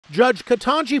Judge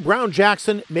Ketanji Brown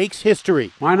Jackson makes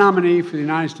history. My nominee for the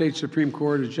United States Supreme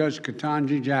Court is Judge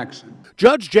Ketanji Jackson.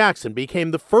 Judge Jackson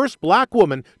became the first black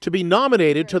woman to be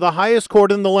nominated to the highest court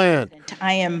in the land.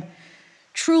 I am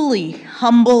truly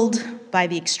humbled by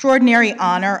the extraordinary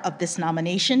honor of this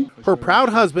nomination. Her proud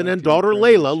husband and daughter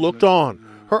Layla looked on.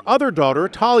 Her other daughter,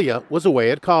 Talia, was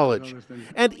away at college.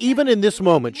 And even in this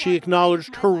moment, she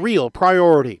acknowledged her real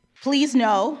priority. Please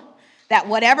know that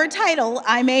whatever title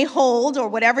I may hold or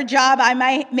whatever job I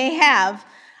may have,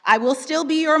 I will still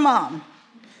be your mom.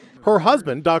 Her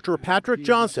husband, Dr. Patrick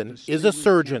Johnson, is a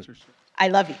surgeon. I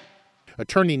love you.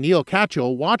 Attorney Neil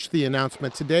Catchell watched the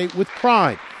announcement today with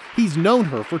pride. He's known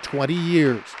her for 20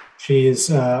 years. She's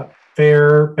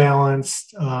fair,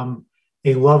 balanced,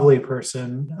 a lovely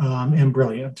person, and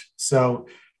brilliant. So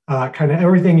kind of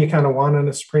everything you kind of want in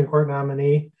a Supreme Court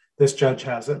nominee, this judge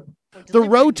has it. The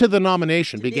road to the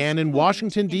nomination began in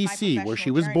Washington, D.C., where she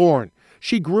was born.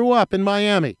 She grew up in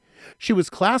Miami. She was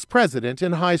class president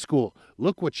in high school.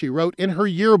 Look what she wrote in her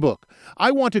yearbook.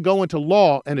 I want to go into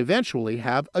law and eventually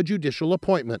have a judicial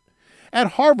appointment.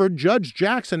 At Harvard, Judge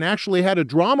Jackson actually had a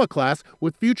drama class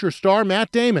with future star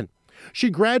Matt Damon. She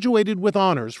graduated with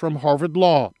honors from Harvard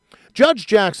Law. Judge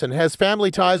Jackson has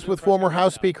family ties with former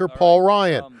House Speaker Paul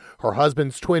Ryan. Her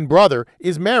husband's twin brother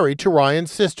is married to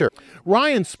Ryan's sister.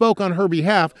 Ryan spoke on her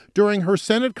behalf during her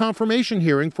Senate confirmation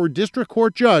hearing for district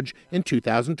court judge in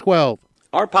 2012.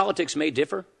 Our politics may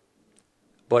differ,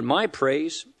 but my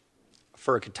praise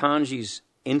for Ketanji's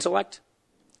intellect,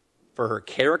 for her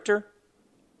character,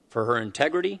 for her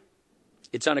integrity,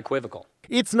 it's unequivocal.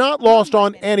 It's not lost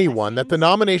on anyone that the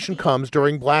nomination comes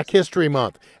during Black History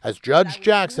Month, as Judge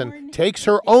Jackson takes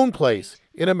her own place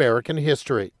in American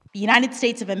history. The United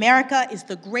States of America is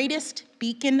the greatest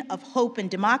beacon of hope and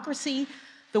democracy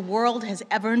the world has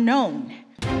ever known.